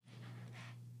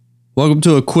Welcome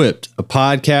to Equipped, a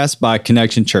podcast by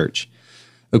Connection Church.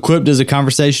 Equipped is a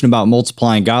conversation about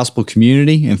multiplying gospel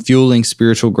community and fueling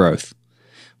spiritual growth.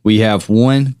 We have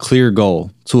one clear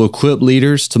goal: to equip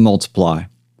leaders to multiply.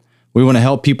 We want to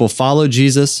help people follow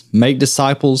Jesus, make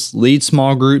disciples, lead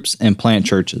small groups, and plant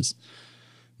churches.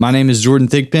 My name is Jordan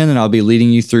Thigpen, and I'll be leading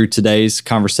you through today's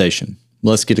conversation.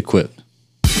 Let's get equipped.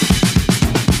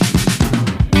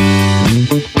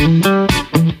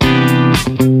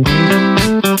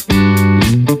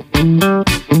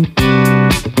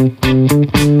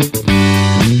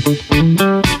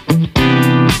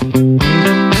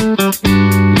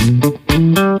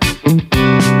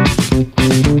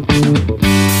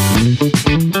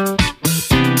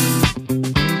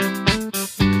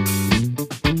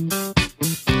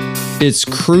 It's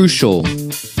crucial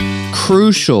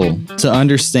to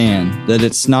understand that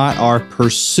it's not our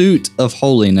pursuit of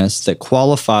holiness that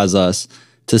qualifies us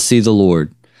to see the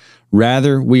Lord.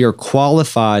 Rather, we are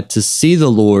qualified to see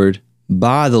the Lord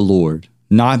by the Lord,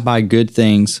 not by good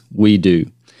things we do.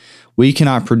 We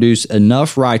cannot produce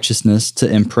enough righteousness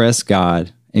to impress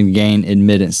God and gain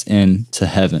admittance into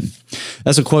heaven.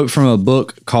 That's a quote from a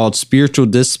book called Spiritual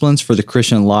Disciplines for the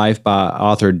Christian Life by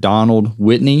author Donald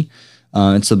Whitney.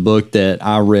 It's a book that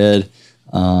I read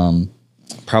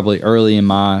probably early in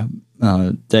my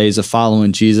days of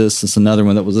following Jesus. It's another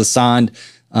one that was assigned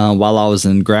while I was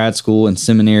in grad school and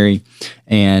seminary,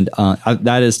 and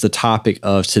that is the topic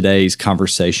of today's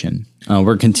conversation.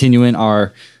 We're continuing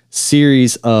our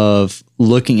series of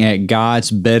looking at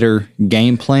God's better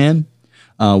game plan.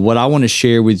 What I want to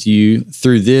share with you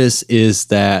through this is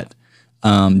that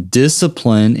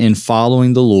discipline in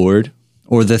following the Lord,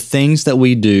 or the things that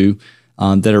we do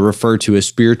that are referred to as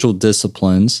spiritual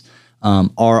disciplines,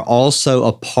 are also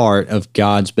a part of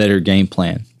God's better game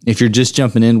plan. If you're just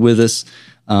jumping in with us,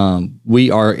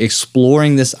 we are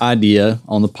exploring this idea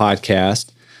on the podcast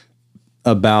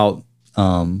about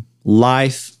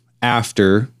life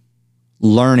after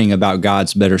learning about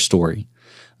God's better story.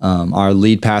 Our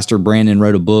lead pastor, Brandon,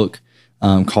 wrote a book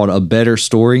called A Better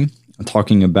Story,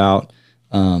 talking about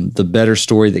the better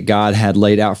story that God had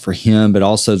laid out for him, but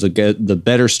also the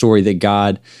better story that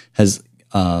God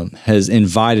has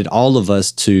invited all of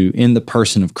us to in the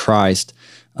person of Christ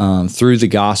through the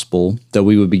gospel, that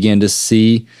we would begin to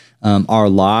see our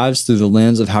lives through the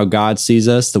lens of how God sees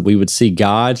us, that we would see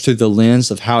God through the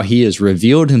lens of how he has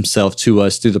revealed himself to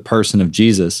us through the person of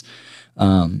Jesus.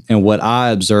 And what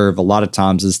I observe a lot of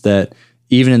times is that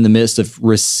even in the midst of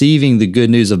receiving the good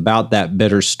news about that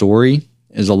better story,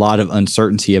 is a lot of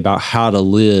uncertainty about how to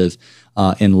live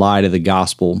in light of the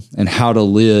gospel, and how to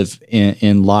live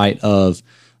in light of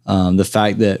the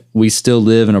fact that we still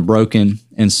live in a broken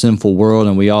and sinful world,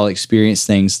 and we all experience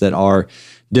things that are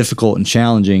difficult and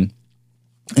challenging.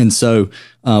 And so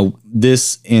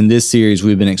in this series,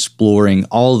 we've been exploring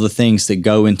all of the things that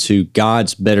go into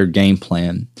God's better game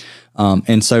plan.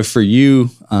 And so for you,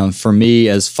 for me,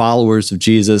 as followers of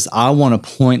Jesus, I want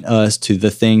to point us to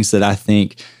the things that I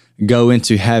think go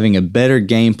into having a better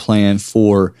game plan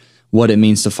for what it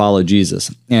means to follow Jesus.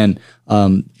 And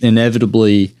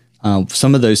inevitably,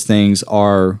 some of those things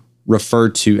are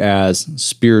referred to as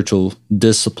spiritual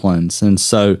disciplines. And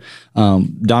so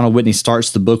Donald Whitney starts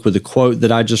the book with a quote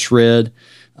that I just read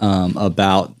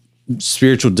about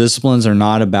spiritual disciplines are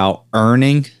not about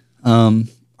earning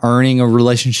a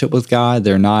relationship with God.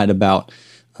 They're not about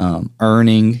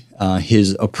earning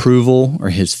his approval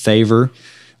or his favor.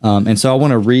 And so I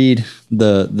want to read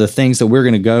the things that we're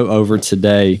going to go over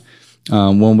today.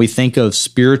 When we think of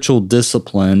spiritual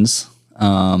disciplines,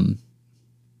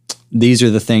 these are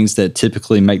the things that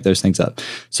typically make those things up.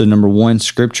 So 1,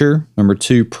 scripture.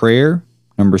 2, prayer.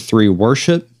 3,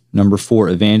 worship. 4,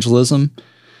 evangelism.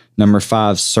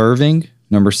 5, serving.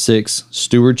 6,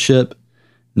 stewardship.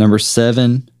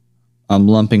 7, I'm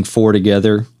lumping 4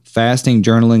 together: fasting,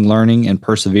 journaling, learning, and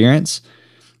perseverance.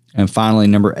 And finally,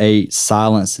 8,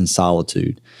 silence and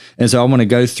solitude. And so I want to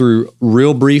go through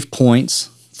real brief points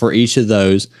for each of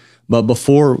those. But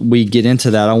before we get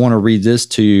into that, I want to read this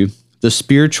to you. The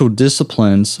spiritual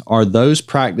disciplines are those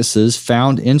practices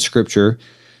found in Scripture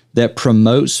that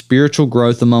promote spiritual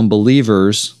growth among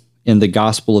believers in the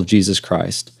gospel of Jesus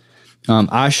Christ.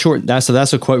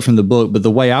 That's a quote from the book, but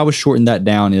the way I would shorten that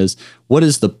down is, what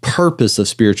is the purpose of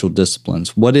spiritual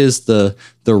disciplines? What is the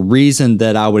reason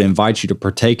that I would invite you to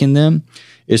partake in them?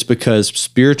 It's because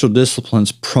spiritual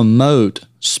disciplines promote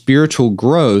spiritual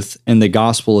growth in the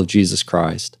gospel of Jesus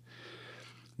Christ.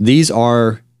 These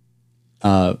are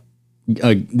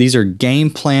game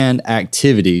plan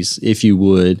activities, if you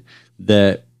would,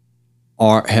 that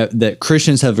that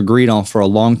Christians have agreed on for a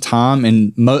long time,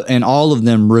 and all of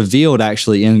them revealed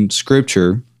actually in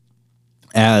Scripture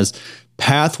as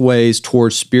pathways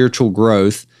towards spiritual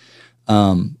growth.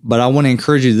 But I want to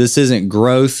encourage you, this isn't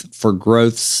growth for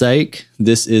growth's sake.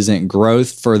 This isn't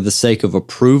growth for the sake of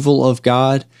approval of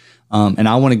God. And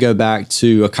I want to go back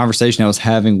to a conversation I was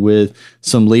having with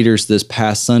some leaders this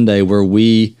past Sunday where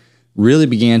we really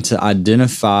began to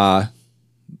identify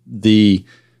the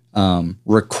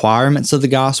requirements of the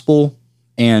gospel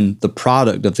and the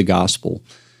product of the gospel.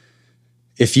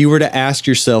 If you were to ask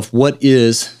yourself, what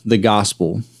is the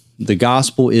gospel? The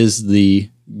gospel is the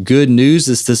good news.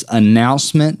 It's this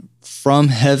announcement from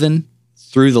heaven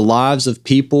through the lives of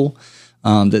people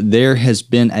that there has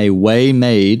been a way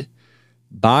made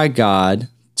by God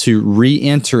to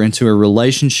re-enter into a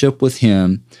relationship with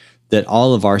Him, that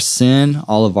all of our sin,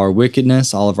 all of our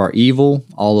wickedness, all of our evil,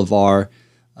 all of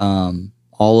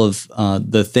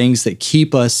the things that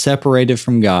keep us separated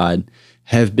from God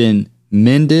have been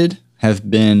mended,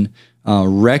 have been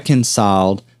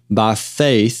reconciled by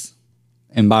faith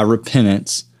and by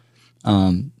repentance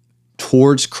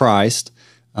towards Christ,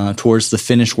 towards the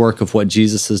finished work of what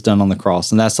Jesus has done on the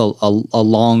cross. And that's a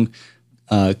long,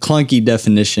 clunky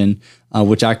definition,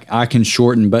 which I can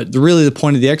shorten. But really the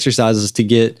point of the exercise is to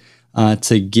get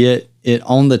it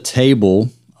on the table.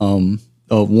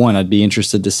 One, I'd be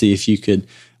interested to see if you could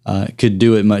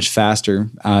do it much faster.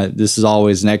 This is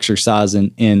always an exercise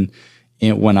in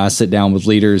when I sit down with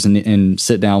leaders and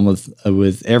sit down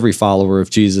with every follower of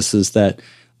Jesus, is that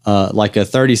like a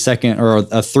 30-second or a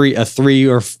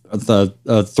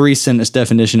 3-sentence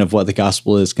definition of what the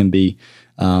gospel is can be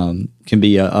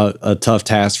a tough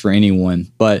task for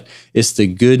anyone. But it's the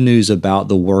good news about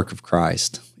the work of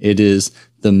Christ. It is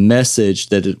the message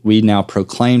that we now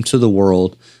proclaim to the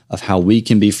world of how we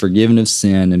can be forgiven of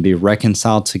sin and be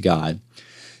reconciled to God.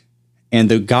 And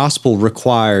the gospel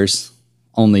requires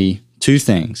only two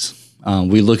things.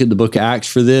 We look at the book of Acts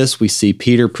for this. We see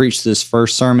Peter preach this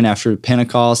first sermon after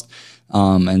Pentecost,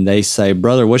 and they say,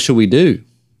 brother, what should we do?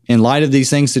 In light of these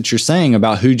things that you're saying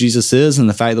about who Jesus is and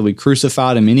the fact that we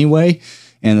crucified him anyway,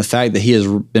 and the fact that he has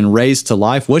been raised to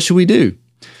life, what should we do?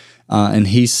 And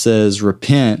he says,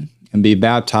 repent and be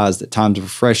baptized that times of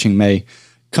refreshing may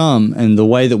come. And the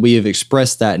way that we have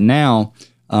expressed that now,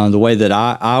 the way that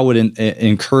I would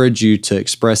encourage you to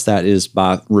express that is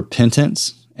by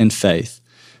repentance and faith.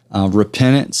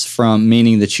 Repentance from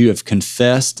meaning that you have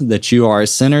confessed that you are a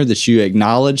sinner, that you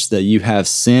acknowledge that you have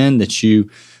sinned, that you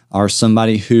are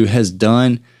somebody who has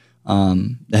done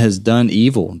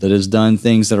evil, that has done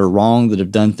things that are wrong, that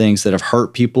have done things that have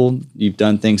hurt people. You've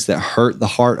done things that hurt the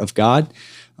heart of God.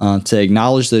 To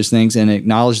acknowledge those things and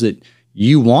acknowledge that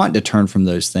you want to turn from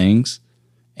those things,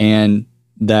 and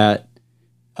that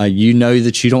you know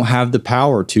that you don't have the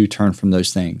power to turn from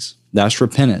those things. That's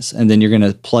repentance. And then you're going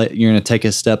to take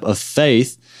a step of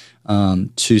faith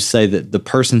to say that the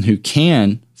person who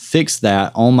can fix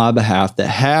that on my behalf, that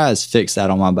has fixed that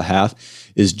on my behalf,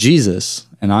 is Jesus.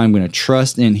 And I'm going to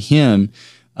trust in him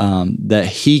that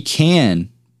he can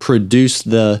produce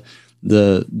the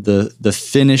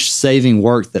finished saving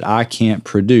work that I can't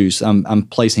produce. I'm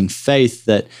placing faith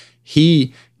that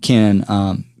he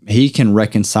can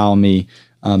reconcile me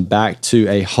back to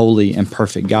a holy and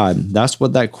perfect God. That's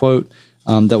what that quote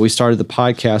that we started the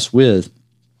podcast with.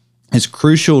 It's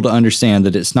crucial to understand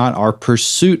that it's not our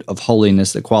pursuit of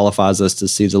holiness that qualifies us to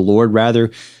see the Lord.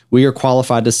 Rather, we are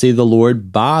qualified to see the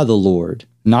Lord by the Lord,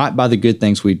 not by the good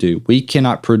things we do. We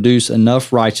cannot produce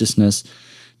enough righteousness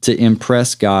to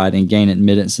impress God and gain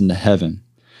admittance into heaven.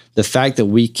 The fact that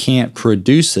we can't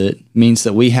produce it means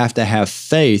that we have to have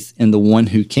faith in the one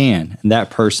who can, and that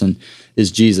person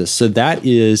is Jesus. So that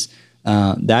is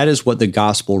what the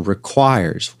gospel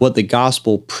requires. What the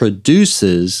gospel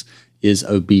produces is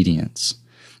obedience.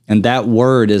 And that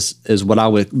word is what I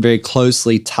would very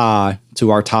closely tie to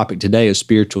our topic today of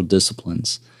spiritual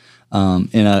disciplines.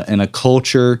 In a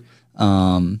culture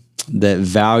that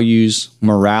values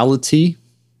morality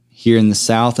here in the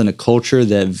South, in a culture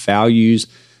that values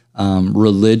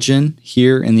religion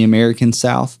here in the American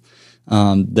South,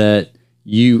 that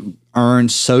you earn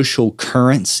social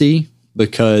currency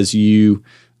because you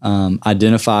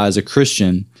identify as a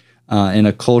Christian, in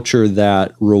a culture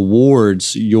that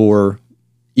rewards your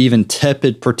even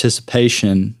tepid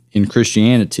participation in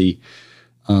Christianity,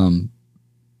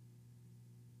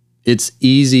 it's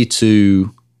easy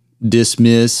to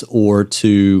dismiss or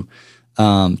to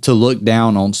look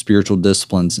down on spiritual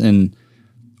disciplines,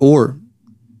 or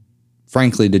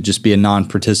frankly to just be a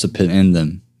non-participant in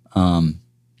them,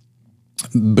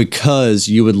 because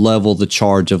you would level the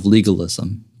charge of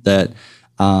legalism, that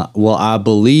well, I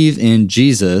believe in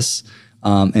Jesus,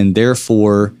 and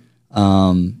therefore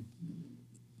I'm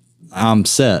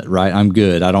set, right? I'm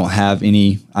good. I don't have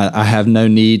I have no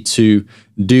need to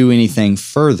do anything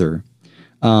further.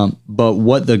 But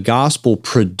what the gospel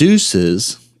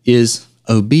produces is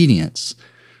obedience,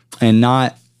 and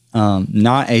not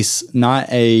a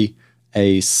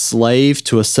slave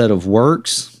to a set of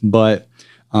works, but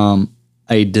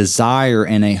a desire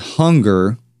and a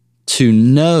hunger to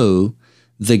know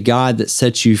the God that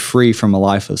sets you free from a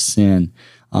life of sin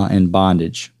and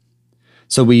bondage.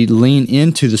 So we lean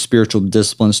into the spiritual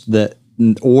disciplines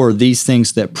or these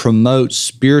things that promote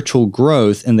spiritual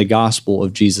growth in the gospel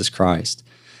of Jesus Christ.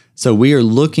 So we are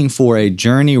looking for a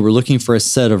journey. We're looking for a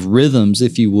set of rhythms,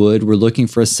 if you would. We're looking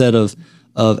for a set of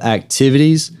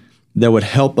activities that would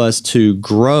help us to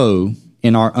grow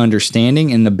in our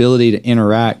understanding and ability to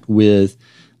interact with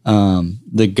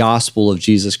the gospel of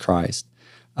Jesus Christ.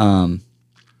 And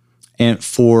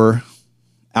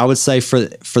I would say for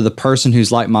the person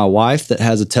who's like my wife, that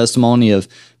has a testimony of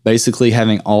basically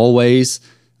having always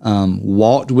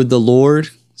walked with the Lord,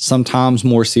 sometimes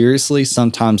more seriously,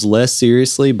 sometimes less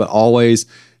seriously, but always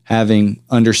having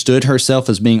understood herself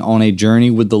as being on a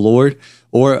journey with the Lord,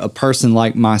 or a person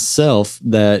like myself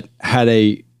that had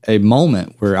a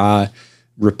moment where I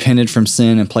repented from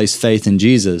sin and placed faith in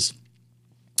Jesus,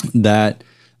 that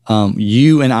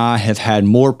you and I have had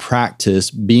more practice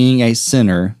being a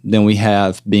sinner than we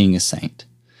have being a saint.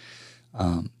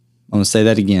 I'm going to say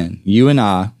that again. You and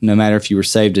I, no matter if you were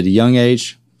saved at a young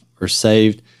age or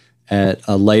saved at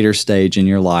a later stage in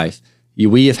your life,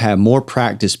 we have had more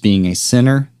practice being a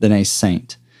sinner than a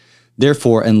saint.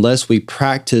 Therefore, unless we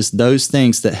practice those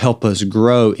things that help us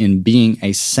grow in being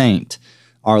a saint,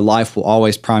 our life will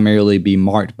always primarily be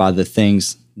marked by the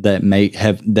things that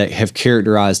have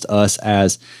characterized us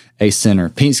as a sinner.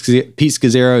 Pete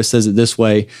Scazzero says it this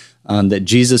way, that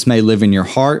Jesus may live in your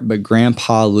heart, but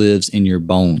Grandpa lives in your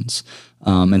bones.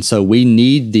 And so we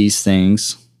need these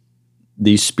things,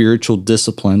 these spiritual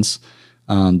disciplines,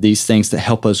 these things that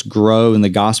help us grow in the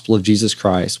gospel of Jesus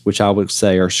Christ, which I would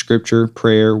say are scripture,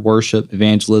 prayer, worship,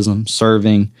 evangelism,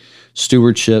 serving,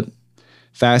 stewardship,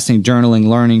 fasting, journaling,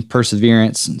 learning,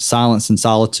 perseverance, silence, and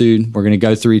solitude. We're going to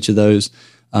go through each of those.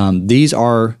 These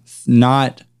are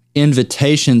not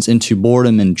invitations into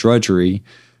boredom and drudgery.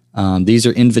 These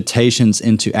are invitations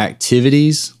into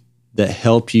activities that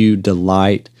help you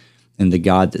delight in the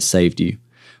God that saved you.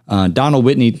 Donald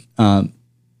Whitney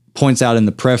points out in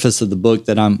the preface of the book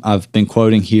that I've been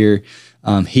quoting here,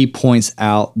 he points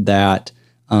out that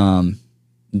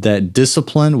that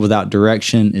discipline without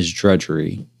direction is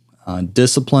drudgery.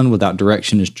 Discipline without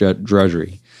direction is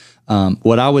drudgery.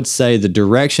 What I would say, the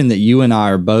direction that you and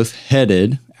I are both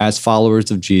headed as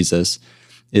followers of Jesus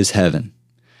is heaven.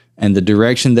 And the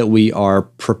direction that we are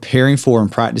preparing for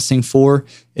and practicing for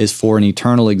is for an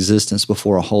eternal existence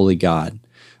before a holy God.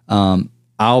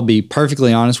 I'll be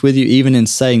perfectly honest with you, even in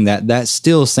saying that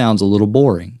still sounds a little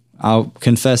boring. I'll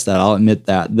confess that. I'll admit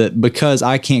that because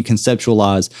I can't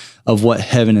conceptualize of what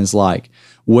heaven is like.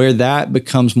 Where that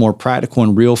becomes more practical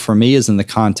and real for me is in the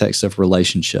context of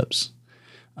relationships.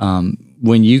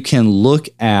 When you can look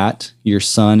at your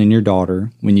son and your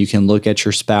daughter, when you can look at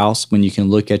your spouse, when you can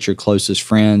look at your closest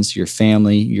friends, your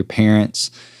family, your parents,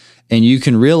 and you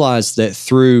can realize that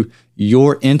through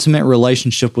your intimate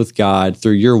relationship with God,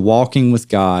 through your walking with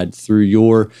God, through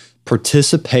your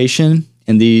participation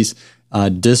in these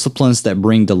disciplines that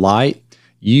bring delight,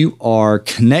 you are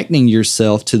connecting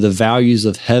yourself to the values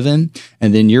of heaven,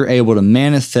 and then you're able to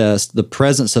manifest the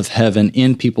presence of heaven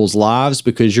in people's lives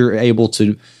because you're able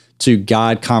to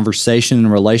guide conversation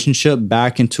and relationship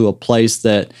back into a place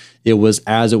that it was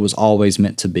as it was always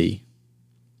meant to be.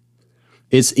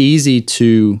 It's easy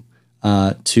to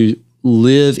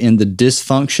live in the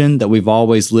dysfunction that we've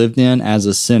always lived in as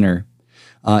a sinner.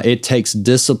 It takes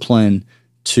discipline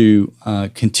to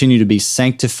continue to be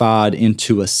sanctified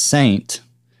into a saint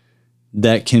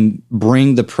that can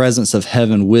bring the presence of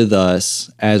heaven with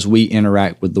us as we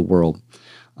interact with the world.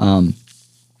 And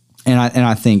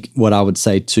I think what I would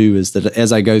say too is that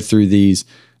as I go through these,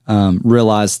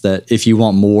 realize that if you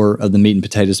want more of the meat and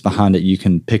potatoes behind it, you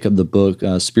can pick up the book,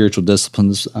 Spiritual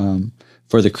Disciplines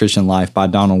for the Christian Life by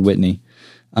Donald Whitney.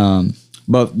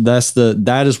 But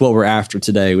that is what we're after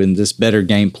today in this better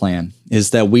game plan,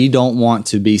 is that we don't want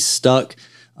to be stuck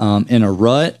in a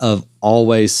rut of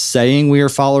always saying we are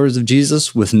followers of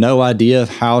Jesus with no idea of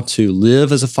how to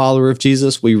live as a follower of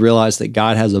Jesus. We realize that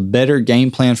God has a better game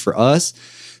plan for us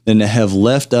than to have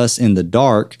left us in the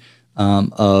dark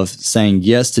of saying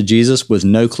yes to Jesus with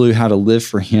no clue how to live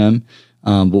for him.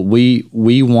 But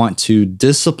we want to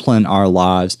discipline our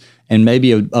lives And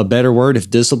maybe a better word, if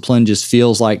discipline just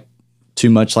feels like too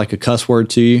much like a cuss word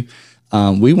to you,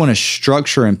 we want to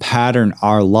structure and pattern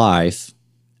our life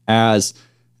as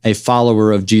a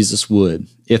follower of Jesus would.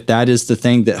 If that is the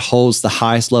thing that holds the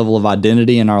highest level of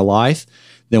identity in our life,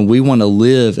 then we want to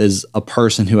live as a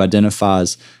person who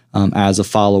identifies as a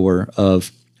follower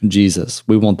of Jesus.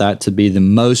 We want that to be the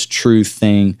most true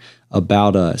thing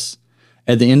about us.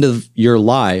 At the end of your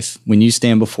life, when you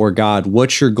stand before God,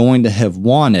 what you're going to have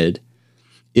wanted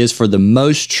is for the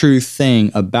most true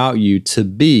thing about you to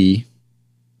be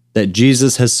that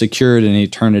Jesus has secured an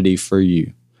eternity for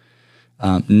you.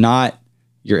 Not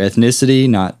your ethnicity,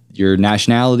 not your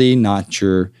nationality, not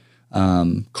your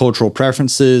cultural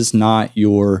preferences, not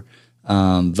your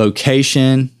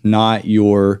vocation, not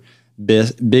your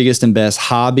biggest and best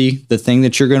hobby. The thing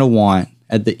that you're going to want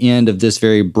at the end of this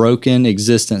very broken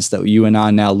existence that you and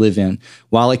I now live in,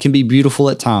 while it can be beautiful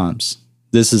at times,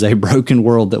 this is a broken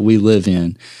world that we live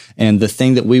in. And the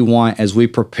thing that we want as we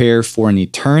prepare for an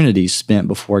eternity spent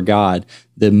before God,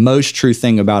 the most true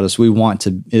thing about us,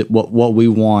 what we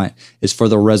want is for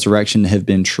the resurrection to have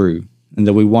been true. And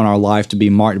that we want our life to be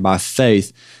marked by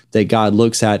faith that God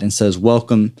looks at and says,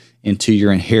 welcome into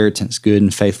your inheritance, good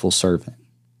and faithful servant.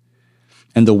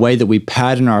 And the way that we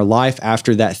pattern our life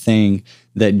after that thing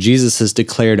that Jesus has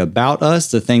declared about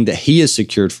us, the thing that he has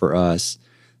secured for us,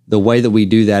 the way that we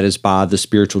do that is by the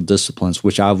spiritual disciplines,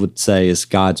 which I would say is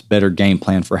God's better game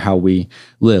plan for how we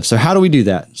live. So how do we do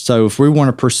that? So if we want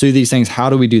to pursue these things, how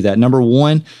do we do that? Number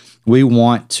one, we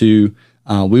want to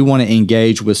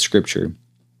engage with Scripture.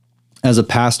 As a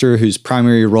pastor whose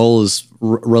primary role is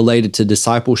related to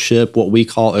discipleship, what we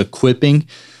call equipping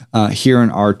here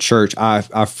in our church,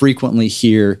 I frequently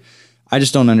hear, I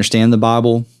just don't understand the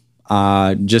Bible.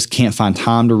 I just can't find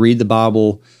time to read the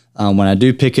Bible. When I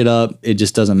do pick it up, it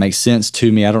just doesn't make sense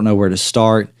to me. I don't know where to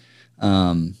start.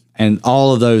 And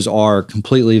all of those are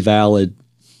completely valid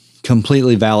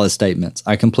statements.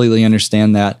 I completely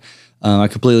understand that. I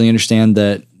completely understand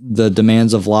that the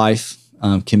demands of life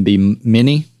can be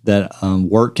many, that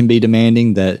work can be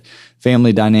demanding, that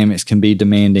family dynamics can be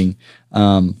demanding.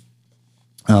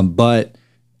 But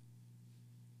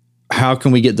how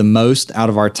can we get the most out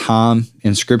of our time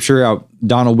in Scripture?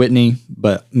 Donald Whitney,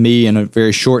 but me in a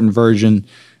very shortened version,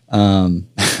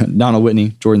 Donald Whitney,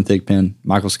 Jordan Thigpen,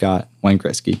 Michael Scott, Wayne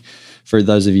Gretzky, for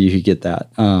those of you who get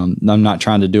that. I'm not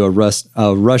trying to do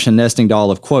a Russian nesting doll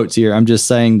of quotes here. I'm just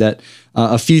saying that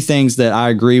a few things that I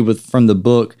agree with from the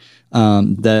book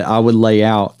that I would lay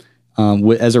out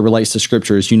as it relates to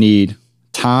Scripture is you need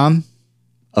time,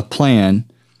 a plan,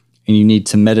 and you need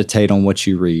to meditate on what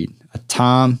you read. A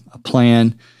time, a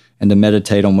plan, and to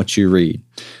meditate on what you read.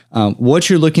 What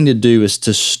you're looking to do is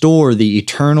to store the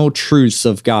eternal truths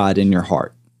of God in your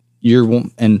heart.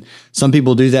 And some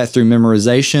people do that through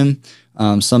memorization.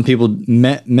 Some people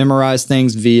memorize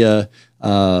things via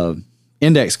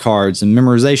index cards and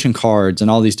memorization cards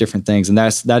and all these different things. And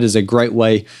that is a great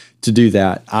way to do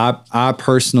that. I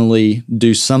personally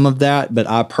do some of that, but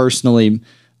I personally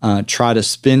try to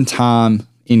spend time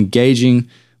engaging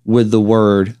with the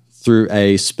Word through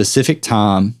a specific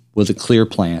time with a clear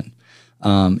plan.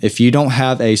 If you don't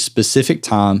have a specific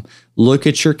time, look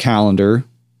at your calendar.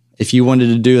 If you wanted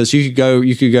to do this, you could go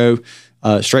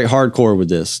straight hardcore with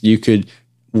this.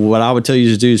 What I would tell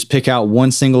you to do is pick out one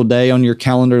single day on your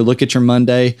calendar, look at your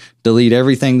Monday, delete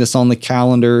everything that's on the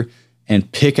calendar,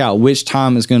 and pick out which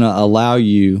time is going to allow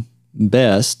you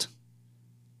best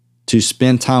to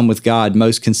spend time with God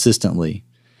most consistently,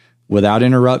 without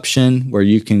interruption, where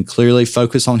you can clearly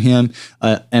focus on Him,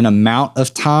 an amount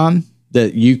of time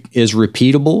that is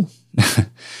repeatable.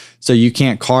 So you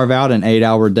can't carve out an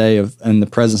 8-hour day in the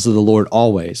presence of the Lord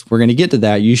always. We're going to get to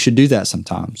that. You should do that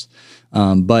sometimes.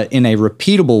 But in a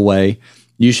repeatable way,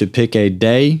 you should pick a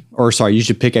time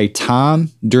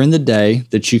during the day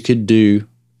that you could do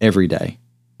every day.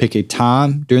 Pick a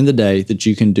time during the day that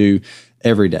you can do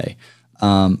every day.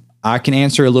 I can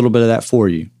answer a little bit of that for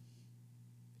you.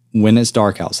 When it's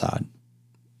dark outside.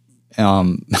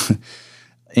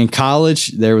 In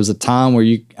college, there was a time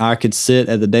where I could sit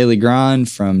at the daily grind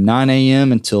from 9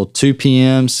 a.m. until 2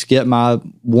 p.m., skip my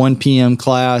 1 p.m.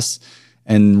 class,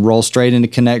 and roll straight into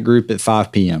Connect Group at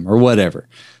 5 p.m. or whatever.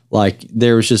 Like,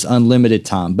 there was just unlimited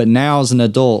time. But now as an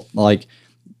adult, like,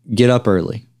 get up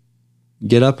early.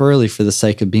 Get up early for the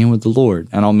sake of being with the Lord.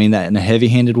 I don't mean that in a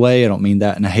heavy-handed way. I don't mean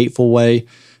that in a hateful way.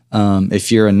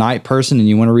 If you're a night person and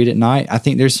you want to read at night, I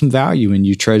think there's some value in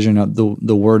you treasuring up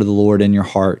the word of the Lord in your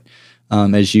heart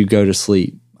as you go to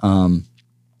sleep.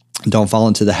 Don't fall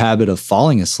into the habit of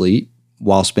falling asleep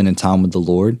while spending time with the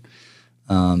Lord.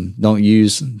 Don't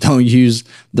use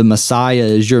the Messiah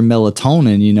as your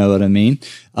melatonin. You know what I mean?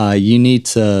 You need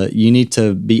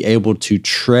to be able to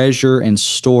treasure and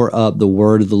store up the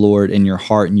word of the Lord in your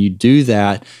heart, and you do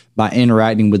that by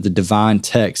interacting with the divine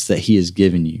text that He has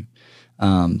given you.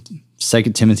 2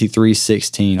 Timothy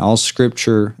 3:16, all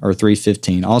Scripture, or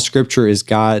 3:15, all Scripture is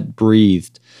God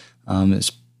breathed.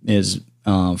 Is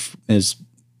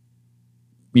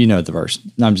you know the verse.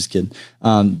 No, I'm just kidding.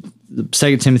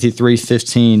 2 Timothy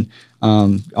 3:15,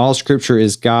 all Scripture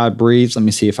is God breathed. Let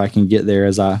me see if I can get there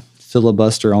as I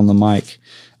filibuster on the mic.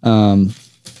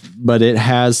 But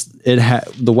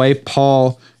the way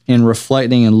Paul, in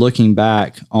reflecting and looking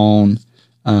back on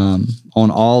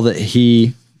all that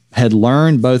he had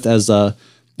learned, both as a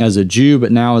Jew,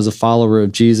 but now as a follower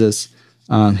of Jesus,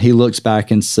 he looks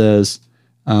back and says,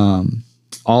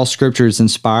 all Scripture is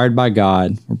inspired by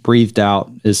God, or breathed out,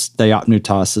 is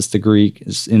theopneustos, is the Greek,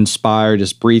 is inspired,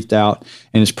 is breathed out,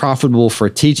 and is profitable for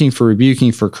teaching, for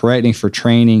rebuking, for correcting, for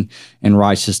training in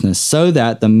righteousness, so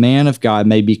that the man of God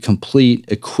may be complete,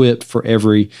 equipped for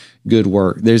every good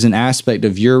work. There's an aspect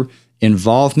of your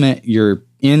involvement, your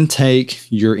intake,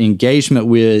 your engagement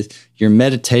with, your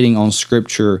meditating on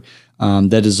Scripture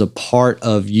that is a part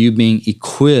of you being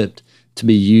equipped to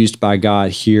be used by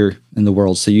God here in the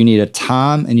world. So you need a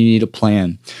time and you need a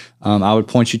plan. I would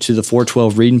point you to the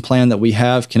 412 reading plan that we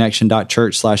have,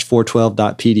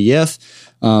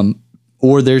 connection.church/412.pdf,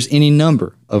 or there's any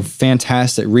number of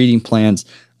fantastic reading plans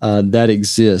that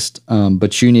exist.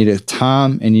 But you need a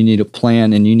time and you need a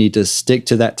plan, and you need to stick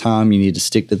to that time. You need to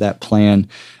stick to that plan.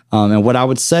 And what I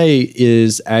would say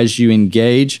is, as you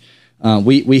engage,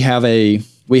 we have a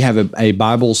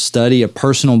Bible study, a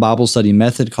personal Bible study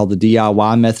method called the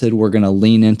DIY method. We're going to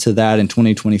lean into that in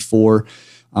 2024.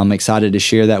 I'm excited to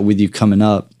share that with you coming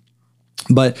up.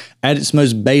 But at its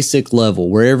most basic level,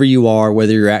 wherever you are,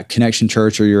 whether you're at Connection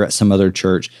Church or you're at some other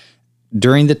church,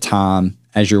 during the time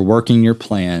as you're working your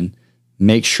plan,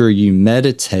 make sure you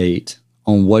meditate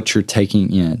on what you're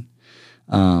taking in.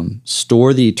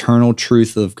 Store the eternal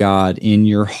truth of God in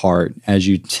your heart as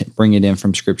you bring it in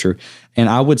from Scripture. And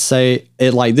I would say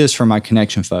it like this for my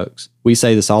Connection folks. We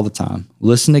say this all the time.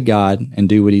 Listen to God and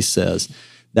do what He says.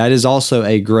 That is also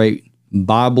a great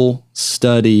Bible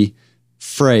study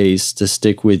phrase to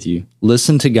stick with you.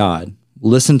 Listen to God.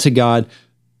 Listen to God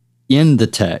in the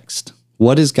text.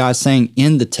 What is God saying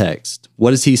in the text?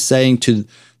 What is He saying to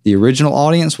the original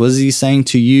audience? What is He saying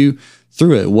to you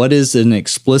through it? What is an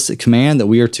explicit command that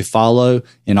we are to follow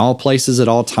in all places at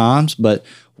all times? But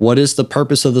what is the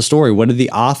purpose of the story? What did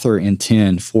the author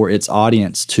intend for its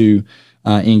audience to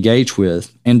engage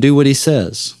with? And do what He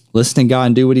says. Listen to God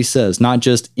and do what He says, not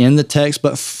just in the text,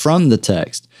 but from the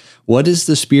text. What is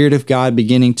the Spirit of God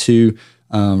beginning to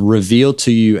reveal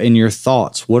to you in your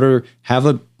thoughts? Have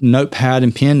a notepad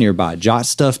and pen nearby. Jot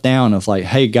stuff down of like,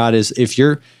 hey, God,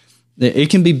 it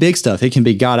can be big stuff. It can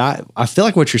be, God, I feel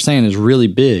like what you're saying is really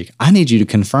big. I need you to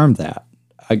confirm that.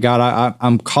 God,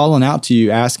 I'm calling out to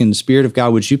you, asking the Spirit of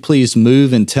God, would you please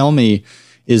move and tell me,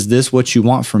 is this what you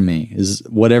want from me? Is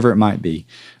whatever it might be.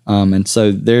 And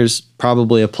so there's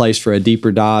probably a place for a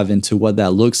deeper dive into what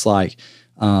that looks like.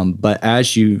 But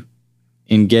as you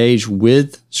engage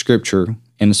with Scripture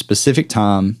in a specific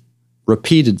time,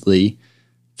 repeatedly,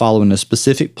 following a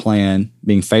specific plan,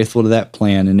 being faithful to that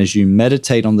plan, and as you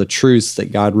meditate on the truths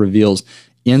that God reveals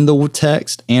in the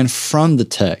text and from the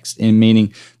text, and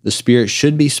meaning the Spirit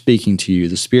should be speaking to you,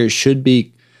 the Spirit should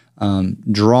be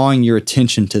drawing your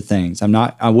attention to things.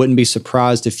 I wouldn't be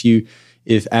surprised if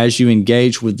as you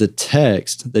engage with the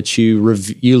text that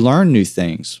you learn new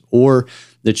things, or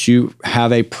that you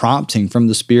have a prompting from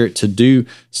the Spirit to do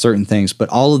certain things. But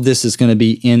all of this is going to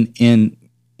be in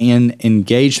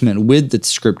engagement with the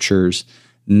Scriptures,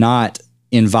 not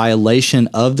in violation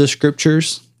of the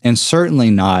Scriptures, and certainly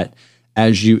not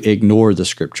as you ignore the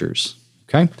Scriptures.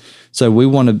 Okay, so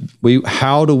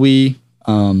how do we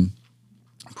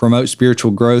promote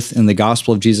spiritual growth in the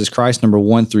gospel of Jesus Christ? Number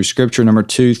one, through Scripture. Number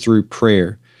two, through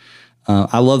prayer.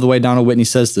 I love the way Donald Whitney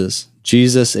says this.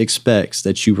 Jesus expects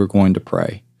that you are going to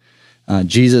pray.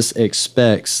 Jesus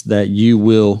expects that you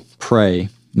will pray.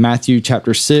 Matthew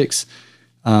chapter 6,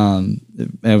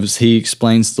 as he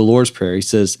explains the Lord's Prayer, he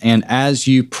says, and as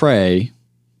you pray, ...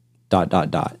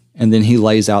 And then he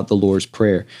lays out the Lord's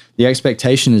Prayer. The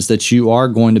expectation is that you are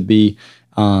going to be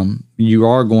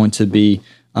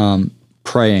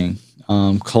praying.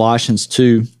 Colossians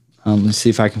 2, let's see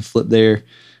if I can flip there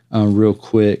real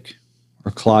quick,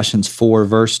 or Colossians 4,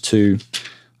 verse 2.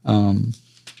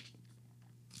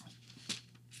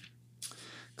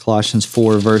 Colossians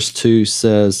 4, verse 2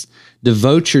 says,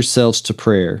 devote yourselves to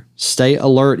prayer. Stay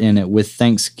alert in it with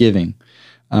thanksgiving.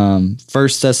 1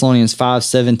 Thessalonians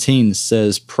 5:17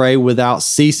 says, pray without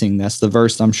ceasing. That's the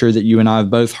verse I'm sure that you and I have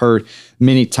both heard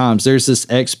many times. There's this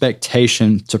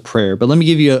expectation to prayer. But let me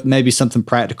give you maybe something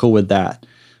practical with that.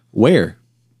 Where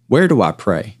do I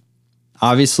pray?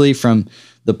 Obviously, from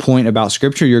the point about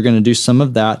Scripture, you're going to do some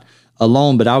of that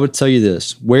alone. But I would tell you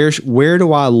this: where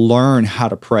do I learn how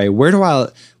to pray?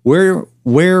 Where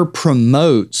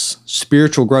promotes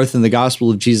spiritual growth in the gospel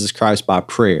of Jesus Christ by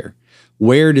prayer?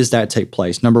 Where does that take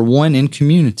place? Number one, in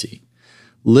community.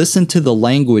 Listen to the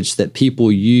language that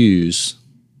people use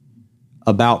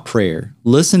about prayer.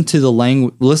 Listen to the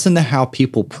language. Listen to how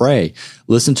people pray.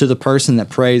 Listen to the person that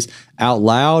prays out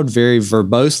loud, very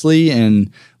verbosely,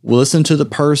 and listen to the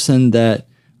person that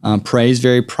prays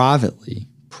very privately.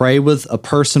 Pray with a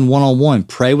person one-on-one.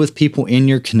 Pray with people in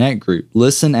your connect group.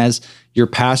 Listen as your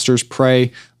pastors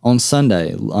pray on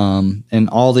Sunday, and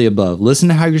all the above. Listen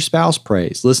to how your spouse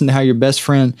prays. Listen to how your best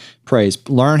friend prays.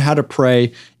 Learn how to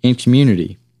pray in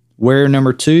community. Where,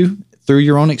 number two, through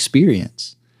your own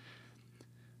experience.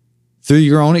 Through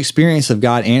your own experience of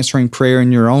God answering prayer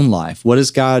in your own life. What does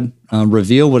God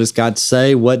reveal? What does God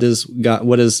say? What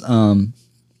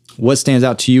stands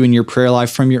out to you in your prayer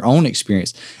life from your own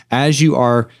experience? As you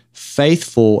are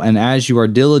faithful and as you are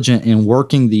diligent in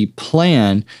working the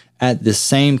plan at the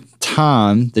same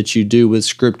time that you do with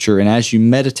Scripture, and as you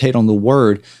meditate on the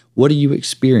Word, what do you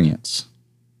experience?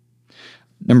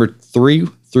 Number three,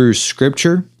 through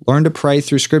Scripture. Learn to pray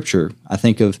through Scripture. I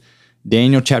think of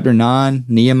Daniel chapter 9,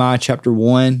 Nehemiah chapter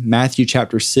 1, Matthew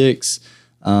chapter 6,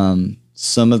 some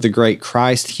of the great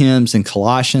Christ hymns in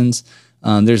Colossians.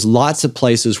 There's lots of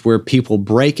places where people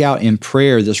break out in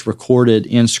prayer that's recorded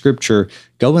in Scripture.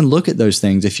 Go and look at those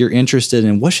things if you're interested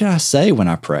in what should I say when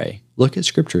I pray. Look at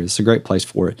Scripture. It's a great place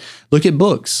for it. Look at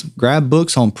books. Grab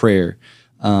books on prayer.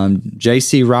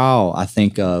 J.C. Ryle, I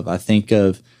think of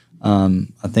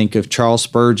Charles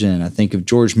Spurgeon. I think of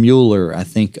George Mueller. I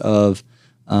think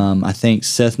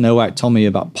Seth Nowak told me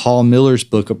about Paul Miller's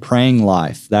book, A Praying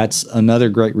Life. That's another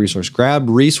great resource. Grab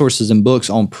resources and books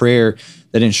on prayer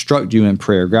that instruct you in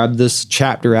prayer. Grab this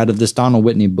chapter out of this Donald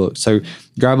Whitney book. So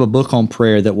grab a book on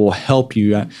prayer that will help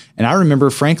you. And I remember,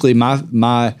 frankly,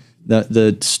 one of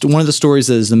the stories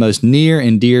that is the most near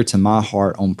and dear to my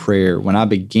heart on prayer. When I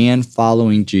began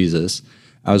following Jesus,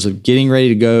 I was getting ready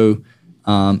to go.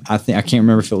 I can't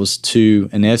remember if it was to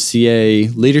an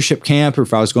FCA leadership camp or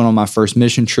if I was going on my first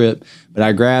mission trip, but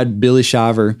I grabbed Billy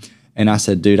Shiver and I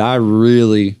said, dude, I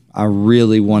really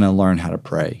want to learn how to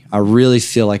pray. I really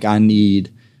feel like I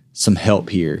need some help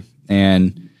here.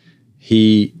 And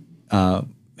we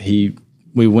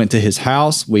went to his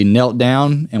house, we knelt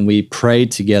down and we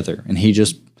prayed together. And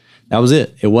that was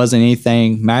it. It wasn't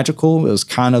anything magical. It was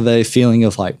kind of a feeling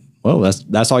of like, well,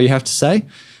 that's all you have to say.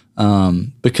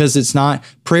 Because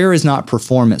prayer is not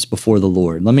performance before the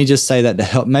Lord. Let me just say that to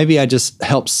help. Maybe I just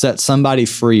help set somebody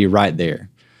free right there.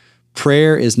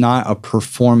 Prayer is not a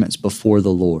performance before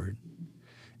the Lord.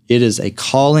 It is a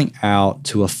calling out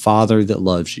to a Father that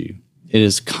loves you. It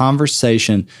is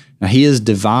conversation. Now, He is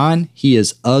divine. He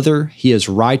is other. He is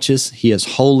righteous. He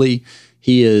is holy.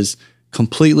 He is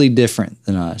completely different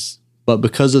than us. But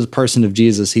because of the person of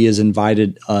Jesus, He has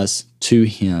invited us to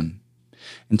Him.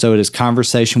 And so it is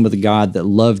conversation with a God that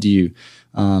loved you.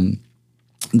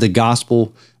 The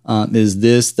gospel is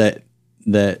this,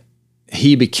 that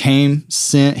He became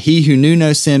sin. He who knew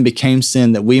no sin became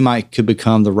sin that we could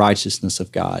become the righteousness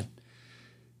of God.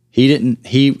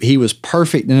 He was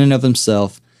perfect in and of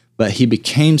Himself, but He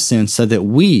became sin so that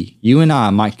you and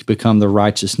I might become the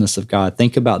righteousness of God.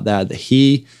 Think about that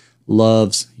He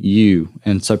loves you.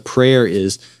 And so prayer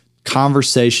is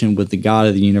conversation with the God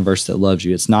of the universe that loves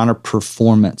you. It's not a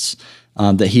performance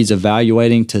that He's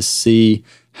evaluating to see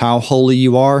how holy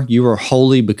you are. You are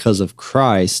holy because of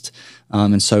Christ.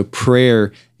 And so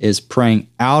prayer is praying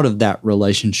out of that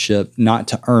relationship, not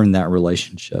to earn that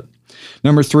relationship.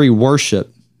 Number three,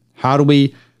 worship. How do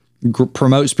we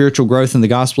promote spiritual growth in the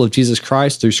gospel of Jesus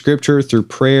Christ? Through Scripture, through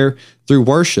prayer, through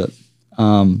worship.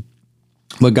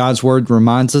 What God's Word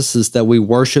reminds us is that we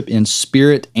worship in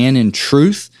spirit and in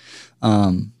truth.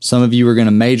 Some of you are going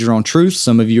to major on truth.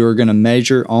 Some of you are going to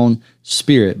major on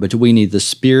spirit, but we need the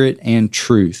spirit and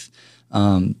truth.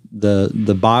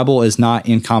 The Bible is not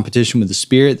in competition with the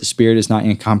Spirit. The Spirit is not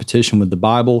in competition with the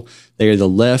Bible. They are the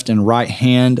left and right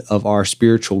hand of our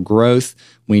spiritual growth.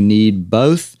 We need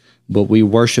both, but we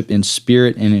worship in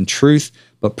spirit and in truth.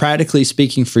 But practically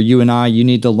speaking, for you and I, you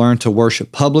need to learn to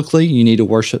worship publicly. You need to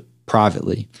worship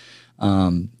privately.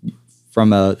 From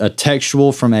a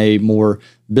textual, from a more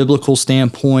biblical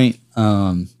standpoint,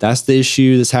 that's the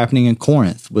issue that's happening in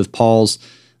Corinth with Paul's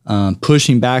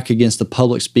pushing back against the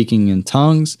public speaking in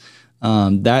tongues.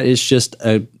 That is just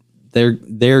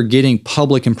they're getting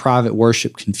public and private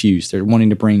worship confused. They're wanting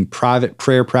to bring private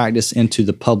prayer practice into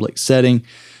the public setting.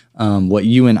 What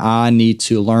you and I need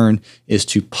to learn is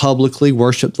to publicly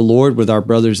worship the Lord with our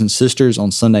brothers and sisters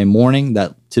on Sunday morning.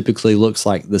 That typically looks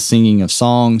like the singing of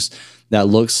songs. That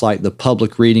looks like the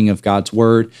public reading of God's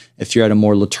word. If you're at a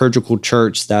more liturgical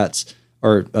church,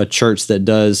 or a church that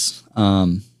does,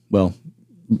 I'm not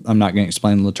going to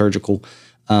explain liturgical,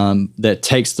 that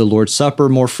takes the Lord's Supper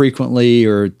more frequently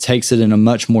or takes it in a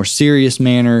much more serious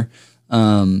manner,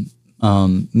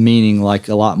 meaning like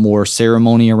a lot more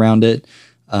ceremony around it.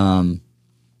 What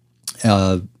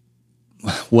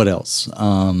else?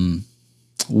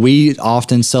 We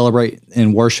often celebrate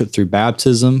and worship through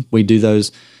baptism. We do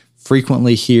those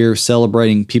frequently here,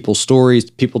 celebrating people's stories,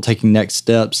 people taking next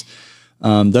steps.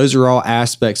 Those are all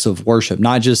aspects of worship,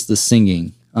 not just the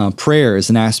singing. Prayer is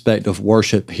an aspect of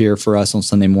worship here for us on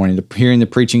Sunday morning, hearing the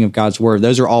preaching of God's word.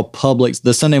 Those are all public.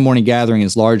 The Sunday morning gathering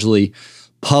is largely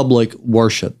public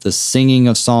worship, the singing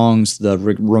of songs, the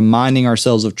reminding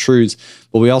ourselves of truths,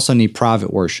 but we also need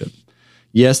private worship.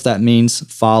 Yes, that means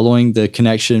following the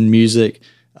Connection Music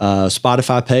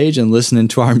Spotify page and listening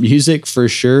to our music for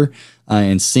sure,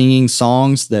 and singing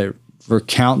songs that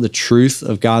recount the truth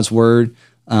of God's word,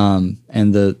 and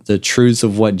the truths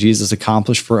of what Jesus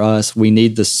accomplished for us. We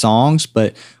need the songs,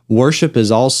 but worship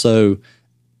is also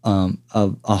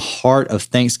a heart of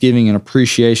thanksgiving and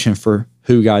appreciation for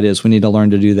who God is. We need to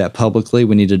learn to do that publicly.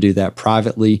 We need to do that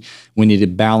privately. We need to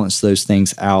balance those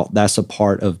things out. That's a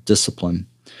part of discipline.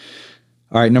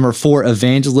 All right, number 4,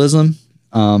 evangelism.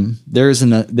 There is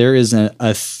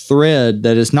a thread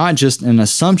that is not just an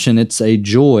assumption, it's a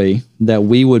joy that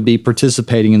we would be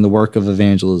participating in the work of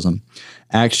evangelism.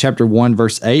 Acts chapter 1,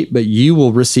 verse 8, but you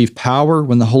will receive power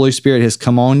when the Holy Spirit has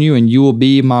come on you, and you will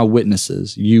be my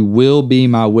witnesses. You will be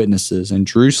my witnesses in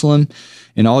Jerusalem,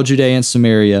 in all Judea and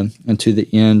Samaria, and to the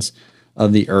ends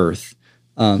of the earth.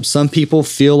 Some people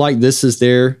feel like this is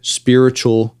their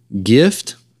spiritual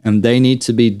gift, and they need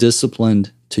to be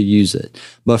disciplined to use it.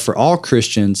 But for all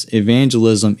Christians,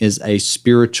 evangelism is a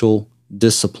spiritual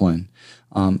discipline.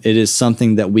 It is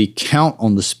something that we count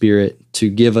on the Spirit to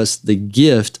give us the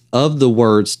gift of the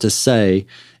words to say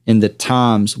in the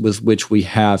times with which we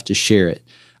have to share it.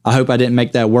 I hope I didn't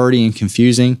make that wordy and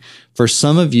confusing. For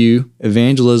some of you,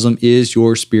 evangelism is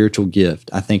your spiritual gift.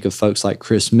 I think of folks like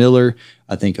Chris Miller.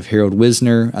 I think of Harold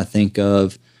Wisner. I think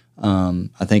of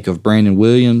Brandon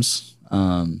Williams.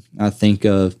 I think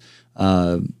of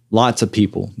lots of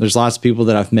people. There's lots of people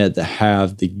that I've met that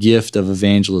have the gift of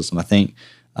evangelism. I think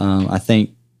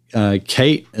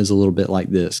Kate is a little bit like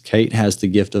this. Kate has the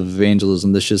gift of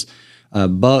evangelism. This is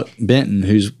Buck Benton,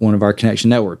 who's one of our Connection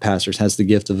Network pastors, has the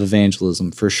gift of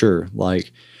evangelism for sure.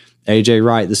 Like AJ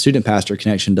Wright, the student pastor at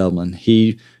Connection Dublin,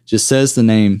 he just says the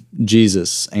name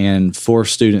Jesus and 4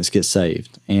 students get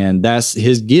saved. And that's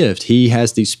his gift. He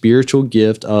has the spiritual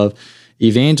gift of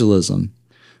evangelism.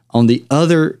 On the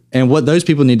other, and what those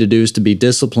people need to do is to be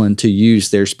disciplined to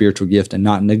use their spiritual gift and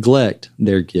not neglect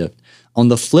their gift. On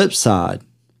the flip side,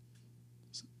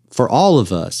 for all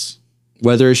of us,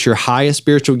 whether it's your highest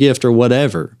spiritual gift or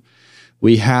whatever,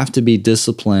 we have to be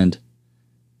disciplined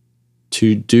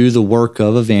to do the work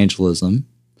of evangelism.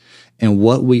 And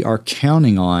what we are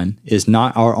counting on is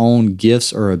not our own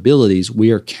gifts or abilities.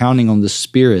 We are counting on the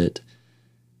Spirit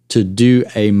to do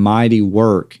a mighty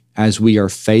work as we are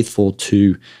faithful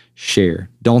to share.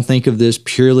 Don't think of this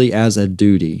purely as a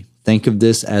duty. Think of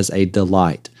this as a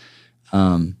delight.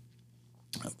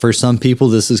 For some people,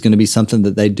 this is going to be something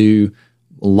that they do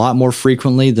a lot more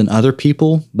frequently than other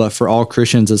people, but for all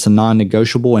Christians, it's a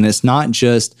non-negotiable, and it's not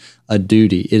just a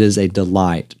duty. It is a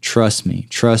delight. Trust me,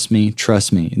 trust me,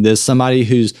 trust me. There's somebody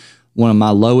who's one of my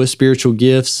lowest spiritual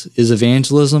gifts is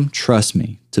evangelism. Trust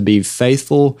me, to be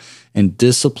faithful and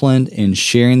disciplined in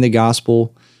sharing the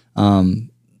gospel,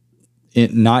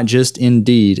 not just in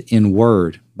deed, in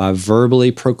word, by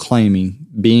verbally proclaiming,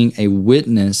 being a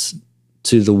witness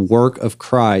to the work of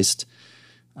Christ,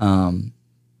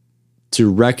 to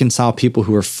reconcile people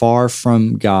who are far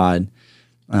from God,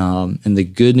 and the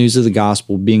good news of the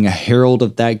gospel, being a herald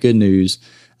of that good news.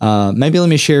 Maybe let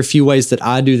me share a few ways that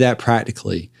I do that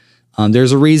practically.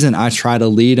 There's a reason I try to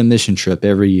lead a mission trip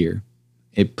every year.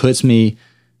 It puts me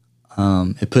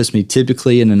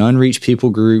typically in an unreached people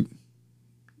group,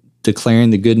 declaring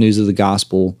the good news of the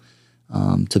gospel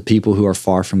to people who are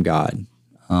far from God.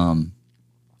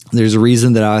 There's a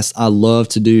reason that I love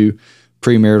to do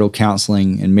premarital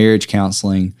counseling and marriage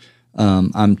counseling.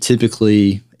 I'm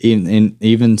typically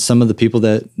even some of the people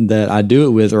that I do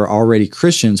it with are already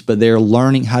Christians, but they're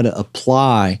learning how to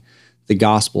apply the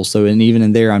gospel. So, and even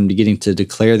in there, I'm getting to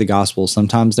declare the gospel.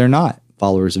 Sometimes they're not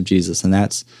followers of Jesus, and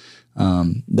that's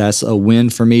a win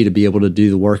for me to be able to do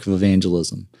the work of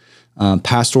evangelism.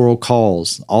 Pastoral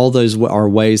calls, all those are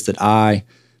ways that I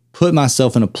put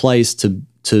myself in a place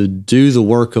to do the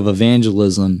work of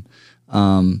evangelism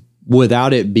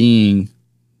without it being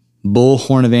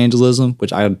bullhorn evangelism,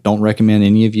 which I don't recommend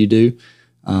any of you do.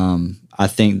 I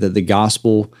think that the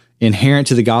gospel, inherent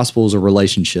to the gospel is a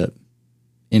relationship.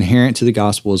 Inherent to the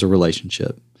gospel is a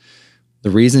relationship.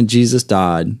 The reason Jesus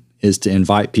died is to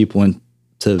invite people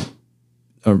into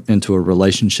a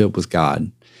relationship with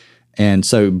God. And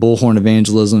so bullhorn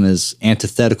evangelism is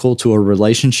antithetical to a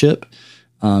relationship.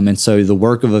 And so the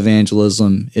work of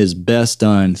evangelism is best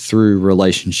done through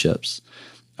relationships.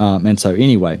 And so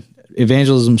anyway,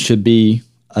 evangelism should be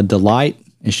a delight.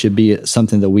 It should be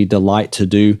something that we delight to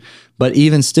do. But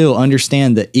even still,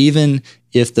 understand that even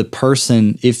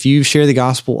if you share the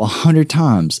gospel 100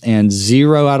 times and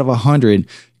 0 out of 100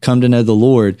 come to know the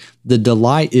Lord, the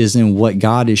delight is in what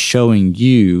God is showing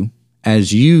you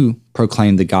as you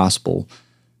proclaim the gospel.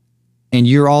 And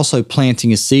you're also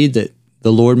planting a seed that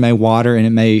the Lord may water and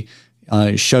it may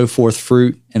show forth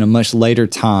fruit in a much later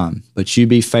time. But you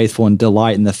be faithful and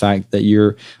delight in the fact that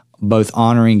you're both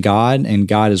honoring God and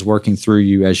God is working through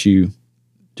you as you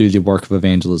do the work of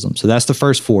evangelism. So that's the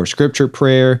first 4: scripture,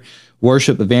 prayer,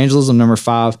 worship, evangelism. Number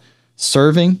 5,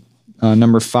 serving.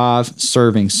 Number 5,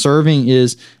 serving. Serving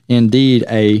is indeed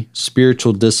a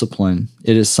spiritual discipline.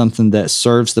 It is something that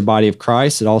serves the body of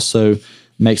Christ. It also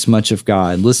makes much of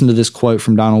God. Listen to this quote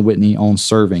from Donald Whitney on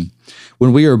serving.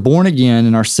 When we are born again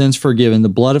and our sins forgiven, the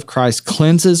blood of Christ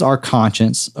cleanses our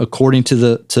conscience, according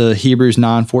to Hebrews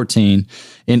 9:14,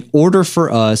 in order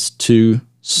for us to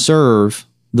serve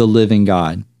the living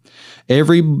God.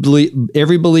 Every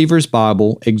believer's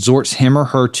Bible exhorts him or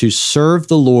her to serve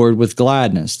the Lord with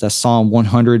gladness. That's Psalm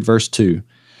 100, verse 2.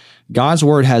 God's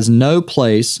word has no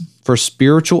place for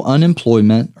spiritual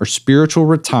unemployment or spiritual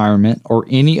retirement or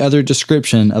any other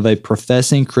description of a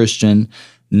professing Christian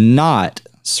not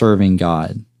serving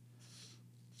God.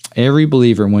 Every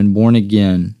believer, when born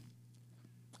again,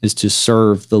 is to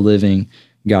serve the living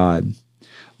God.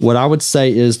 What I would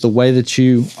say is the way that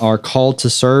you are called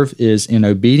to serve is in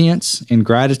obedience, in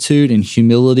gratitude, in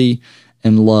humility,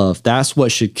 and love. That's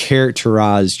what should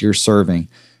characterize your serving.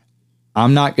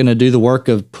 I'm not going to do the work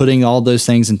of putting all those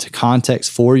things into context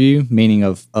for you, meaning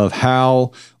of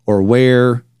how or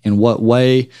where, in what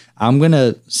way. I'm going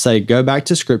to say, go back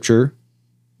to Scripture,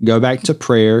 go back to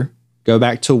prayer, go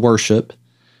back to worship,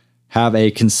 have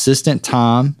a consistent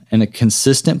time and a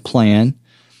consistent plan.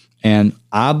 And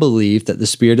I believe that the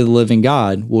Spirit of the living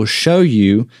God will show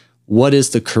you what is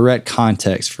the correct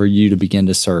context for you to begin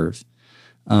to serve.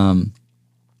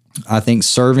 I think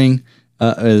serving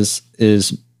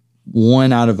is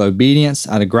one out of obedience,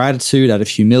 out of gratitude, out of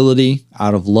humility,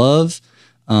 out of love.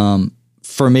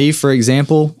 For me, for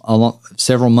example,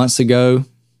 several months ago,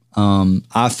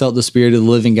 I felt the Spirit of the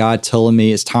living God telling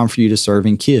me it's time for you to serve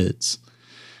in kids.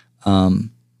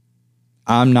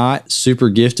 I'm not super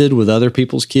gifted with other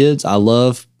people's kids. I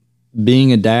love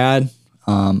being a dad.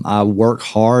 I work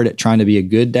hard at trying to be a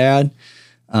good dad,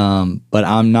 but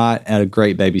I'm not a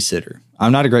great babysitter.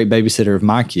 I'm not a great babysitter of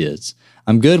my kids.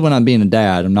 I'm good when I'm being a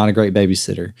dad. I'm not a great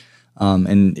babysitter.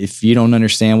 And if you don't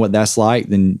understand what that's like,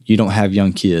 then you don't have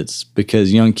young kids,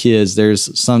 because young kids,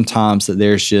 there's sometimes that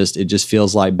it just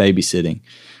feels like babysitting.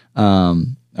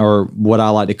 Or what I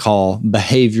like to call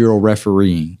behavioral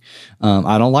refereeing.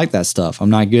 I don't like that stuff. I'm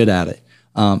not good at it.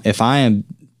 If I am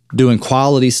doing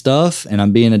quality stuff and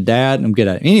I'm being a dad, I'm good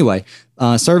at it. Anyway,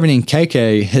 serving in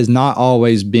KK has not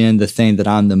always been the thing that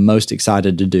I'm the most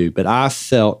excited to do, but I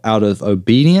felt out of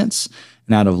obedience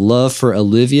and out of love for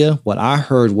Olivia, what I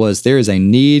heard was there is a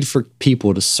need for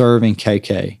people to serve in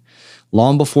KK.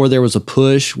 Long before there was a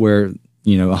push where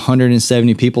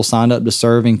 170 people signed up to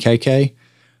serve in KK,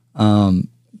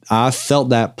 I felt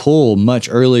that pull much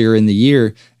earlier in the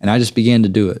year, and I just began to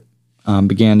do it.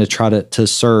 Began to try to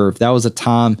serve. That was a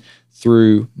time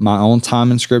through my own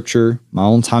time in Scripture, my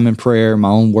own time in prayer, my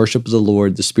own worship of the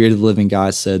Lord. The Spirit of the living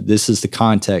God said, this is the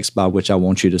context by which I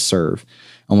want you to serve.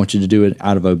 I want you to do it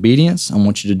out of obedience. I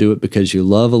want you to do it because you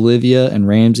love Olivia and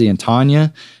Ramsey and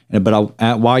Tanya. But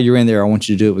while you're in there, I want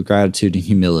you to do it with gratitude and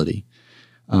humility.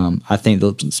 I think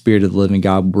the Spirit of the living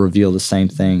God will reveal the same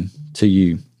thing to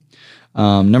you.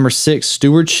 Number 6,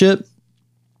 stewardship.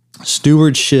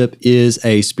 Stewardship is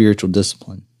a spiritual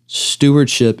discipline.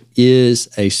 Stewardship is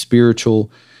a spiritual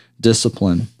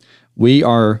discipline. We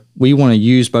want to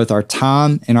use both our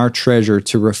time and our treasure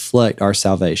to reflect our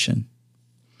salvation.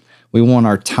 We want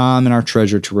our time and our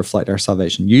treasure to reflect our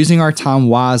salvation. Using our time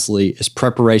wisely is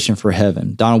preparation for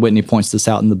heaven. Donald Whitney points this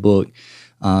out in the book.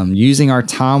 Using our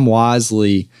time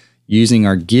wisely, using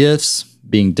our gifts,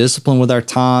 being disciplined with our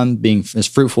time, being as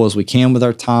fruitful as we can with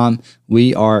our time,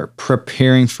 we are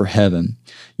preparing for heaven.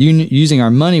 Using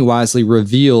our money wisely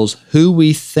reveals who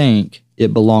we think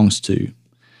it belongs to.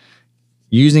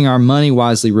 Using our money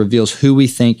wisely reveals who we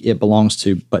think it belongs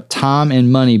to. But time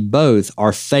and money both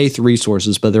are faith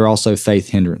resources, but they're also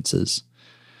faith hindrances.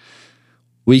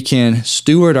 We can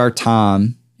steward our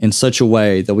time in such a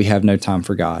way that we have no time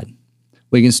for God.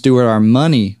 We can steward our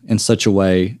money in such a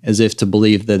way as if to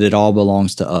believe that it all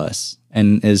belongs to us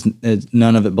and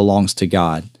none of it belongs to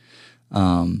God.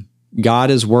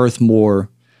 God is worth more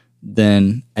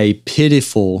than a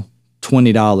pitiful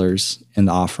 $20 in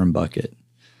the offering bucket.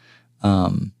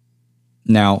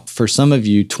 Now, for some of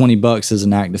you, $20 is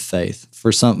an act of faith.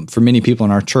 For many people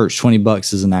in our church,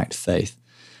 $20 is an act of faith.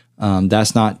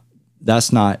 That's not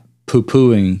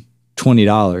poo-pooing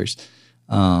 $20.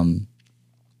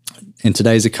 In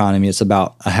today's economy, it's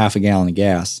about a half a gallon of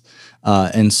gas.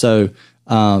 But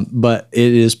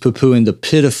it is poo-pooing the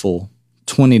pitiful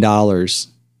 $20.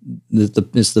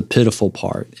 It's the pitiful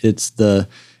part. It's the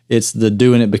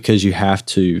doing it because you have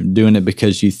to, doing it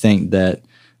because you think that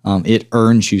it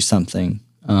earns you something.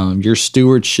 Your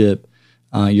stewardship,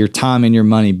 your time and your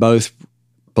money both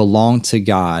belong to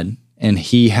God, and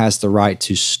He has the right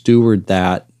to steward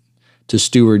that, to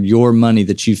steward your money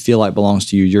that you feel like belongs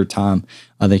to you, your time.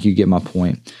 I think you get my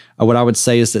point. What I would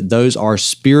say is that those are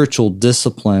spiritual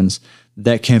disciplines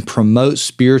that can promote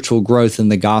spiritual growth in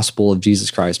the gospel of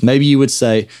Jesus Christ. Maybe you would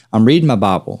say, I'm reading my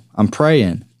Bible, I'm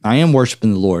praying, I am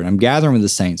worshiping the Lord, I'm gathering with the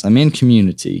saints, I'm in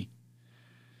community.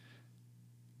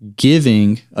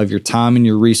 Giving of your time and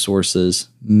your resources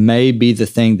may be the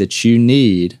thing that you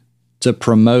need to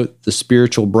promote the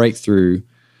spiritual breakthrough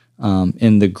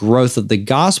in the growth of the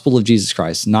gospel of Jesus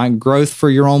Christ, not growth for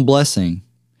your own blessing,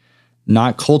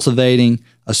 not cultivating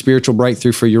a spiritual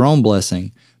breakthrough for your own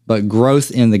blessing, but growth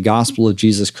in the gospel of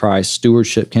Jesus Christ.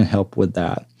 Stewardship can help with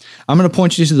that. I'm going to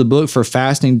point you to the book for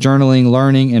fasting, journaling,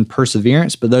 learning, and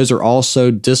perseverance, but those are also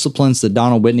disciplines that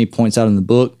Donald Whitney points out in the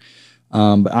book.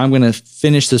 But I'm going to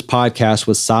finish this podcast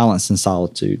with silence and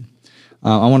solitude.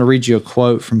 I want to read you a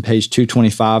quote from page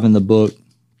 225 in the book.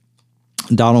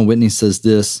 Donald Whitney says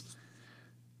this: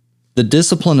 "The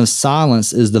discipline of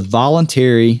silence is the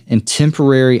voluntary and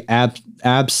temporary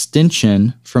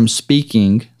abstention from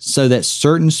speaking so that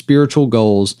certain spiritual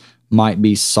goals might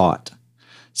be sought.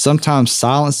 Sometimes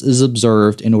silence is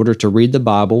observed in order to read the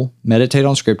Bible, meditate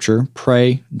on Scripture,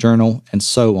 pray, journal, and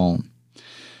so on.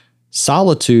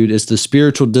 Solitude is the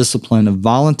spiritual discipline of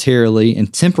voluntarily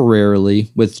and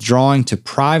temporarily withdrawing to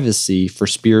privacy for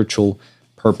spiritual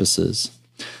purposes."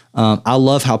 I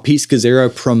love how Pete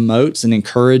Scazzero promotes and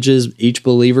encourages each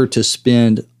believer to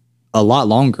spend a lot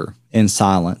longer in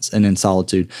silence and in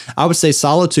solitude. I would say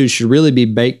solitude should really be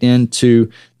baked into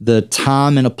the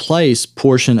time and a place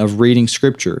portion of reading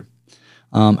Scripture.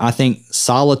 I think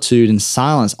solitude and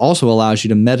silence also allows you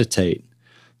to meditate,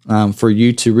 for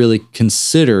you to really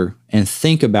consider and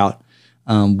think about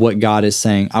what God is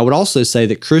saying. I would also say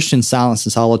that Christian silence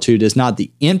and solitude is not the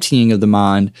emptying of the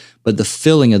mind, but the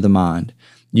filling of the mind.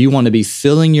 You want to be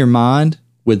filling your mind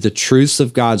with the truths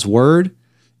of God's Word,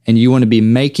 and you want to be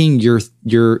making your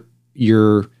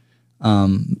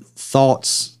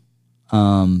thoughts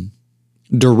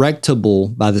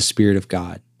directable by the Spirit of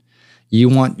God. You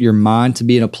want your mind to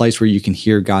be in a place where you can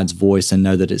hear God's voice and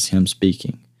know that it's Him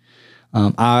speaking.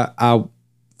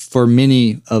 For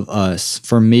many of us,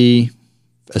 for me,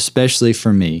 especially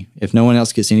for me, if no one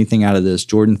else gets anything out of this,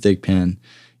 Jordan Thigpen,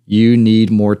 you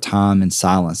need more time in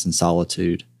silence and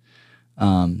solitude.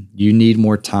 You need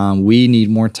more time. We need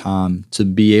more time to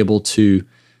be able to,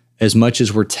 as much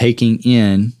as we're taking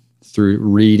in through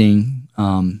reading,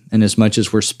 and as much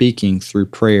as we're speaking through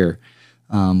prayer,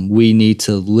 we need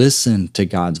to listen to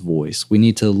God's voice. We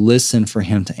need to listen for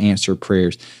Him to answer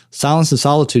prayers. Silence and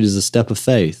solitude is a step of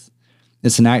faith.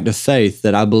 It's an act of faith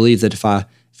that I believe that if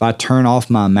I turn off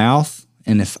my mouth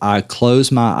and if I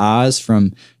close my eyes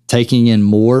from taking in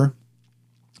more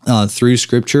through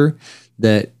Scripture,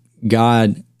 that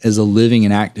God is a living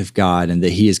and active God and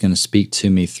that He is going to speak to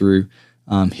me through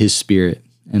His Spirit.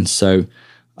 And so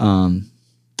I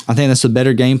think that's a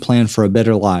better game plan for a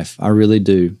better life. I really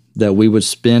do. That we would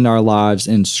spend our lives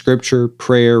in Scripture,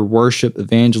 prayer, worship,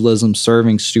 evangelism,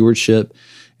 serving, stewardship,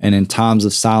 and in times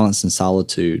of silence and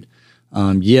solitude.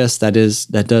 Yes, that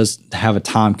does have a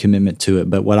time commitment to it.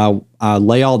 But what I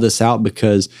lay all this out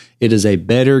because it is a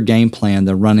better game plan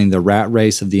than running the rat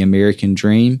race of the American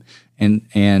dream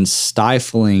and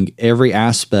stifling every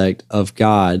aspect of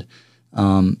God,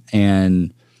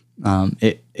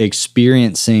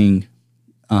 experiencing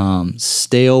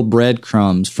stale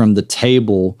breadcrumbs from the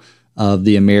table of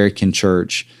the American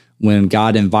church when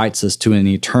God invites us to an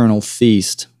eternal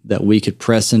feast that we could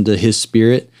press into His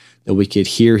Spirit, that we could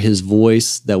hear His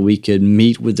voice, that we could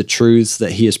meet with the truths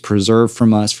that He has preserved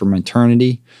from us from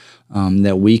eternity,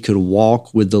 that we could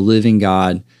walk with the living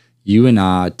God, you and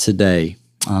I, today.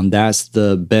 That's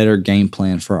the better game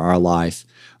plan for our life,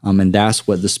 and that's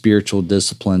what the spiritual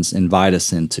disciplines invite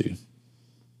us into.